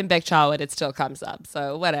you type in Beck Charwood, it still comes up.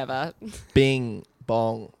 So whatever. Bing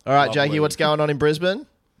bong. All right, Jackie, what's going on in Brisbane?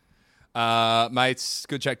 Mates,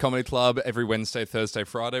 Good Chat Comedy Club every Wednesday, Thursday,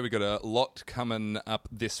 Friday. We've got a lot coming up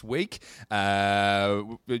this week.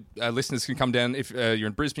 Our listeners can come down. If you're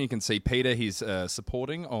in Brisbane, you can see Peter. He's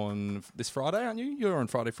supporting on this Friday, aren't you? You're on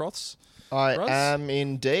Friday Froths. I am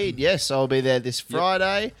indeed. Yes, I'll be there this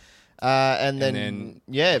Friday. And then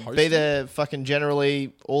be there fucking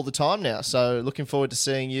generally all the time now. So looking forward to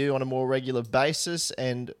seeing you on a more regular basis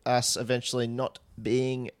and us eventually not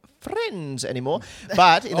being friends anymore.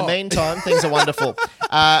 But in the meantime, things are wonderful.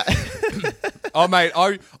 Oh, mate,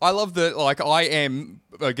 I love that. Like, I am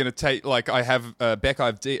going to take, like, I have Beck, I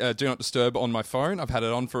have Do Not Disturb on my phone. I've had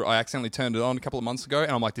it on I accidentally turned it on a couple of months ago,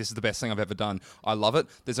 and I'm like, this is the best thing I've ever done. I love it.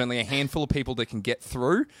 There's only a handful of people that can get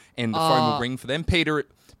through, and the phone will ring for them. Peter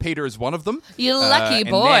is one of them. You lucky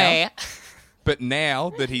boy. But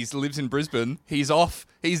now that he lives in Brisbane, he's off.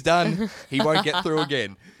 He's done. He won't get through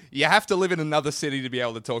again. You have to live in another city to be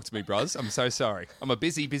able to talk to me, bros. I'm so sorry. I'm a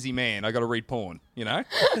busy, busy man. I got to read porn, you know?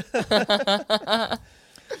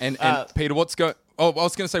 And Peter, what's going... Oh, I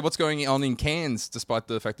was going to say, what's going on in Cairns, despite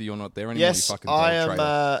the fact that you're not there anymore? Yes, you fucking I am.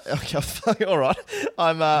 Okay, all right.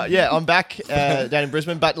 I'm back down in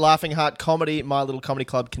Brisbane. But Laughing Heart Comedy, my little comedy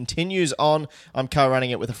club, continues on. I'm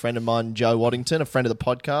co-running it with a friend of mine, Joe Waddington, a friend of the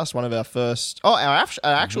podcast, one of our first, our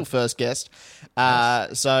actual first guest.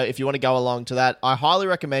 So if you want to go along to that, I highly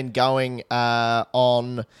recommend going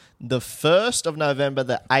on the 1st of November,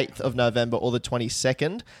 the 8th of November, or the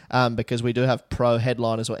 22nd, because we do have pro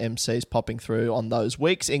headliners or MCs popping through on those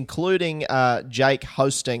weeks, including Jake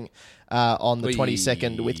hosting on the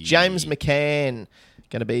 22nd with James McCann.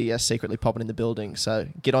 Going to be secretly popping in the building. So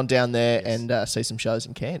get on down there and see some shows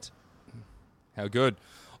in Cairns. How good.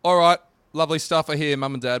 All right. Lovely stuff. I hear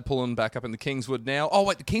Mum and Dad pulling back up in the Kingswood now. Oh,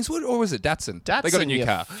 wait, the Kingswood, or was it Datsun? They got a new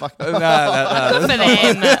car. Fuck. Good for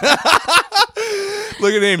them.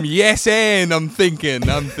 Look at him. Yes, and I'm thinking.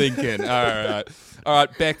 All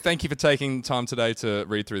right, Beck, thank you for taking time today to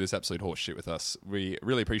read through this absolute horse shit with us. We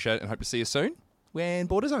really appreciate it and hope to see you soon when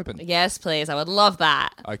borders open. Yes, please. I would love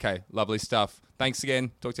that. Okay, lovely stuff. Thanks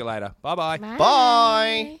again. Talk to you later. Bye-bye.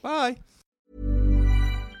 Bye. Bye.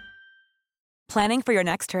 Planning for your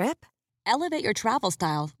next trip? Elevate your travel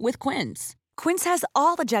style with Quince. Quince has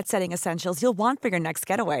all the jet-setting essentials you'll want for your next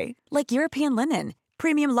getaway, like European linen,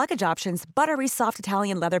 premium luggage options, buttery soft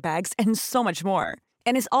Italian leather bags, and so much more.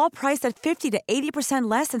 And is all priced at 50 to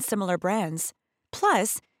 80% less than similar brands.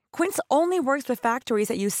 Plus, Quince only works with factories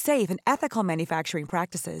that use safe and ethical manufacturing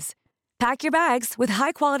practices. Pack your bags with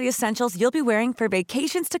high-quality essentials you'll be wearing for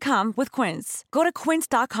vacations to come with Quince. Go to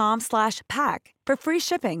quince.com/pack for free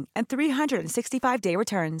shipping and 365-day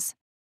returns.